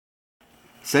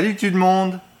Salut tout le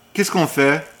monde. Qu'est-ce qu'on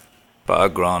fait? Pas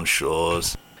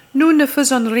grand-chose. Nous ne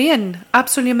faisons rien,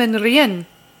 absolument rien.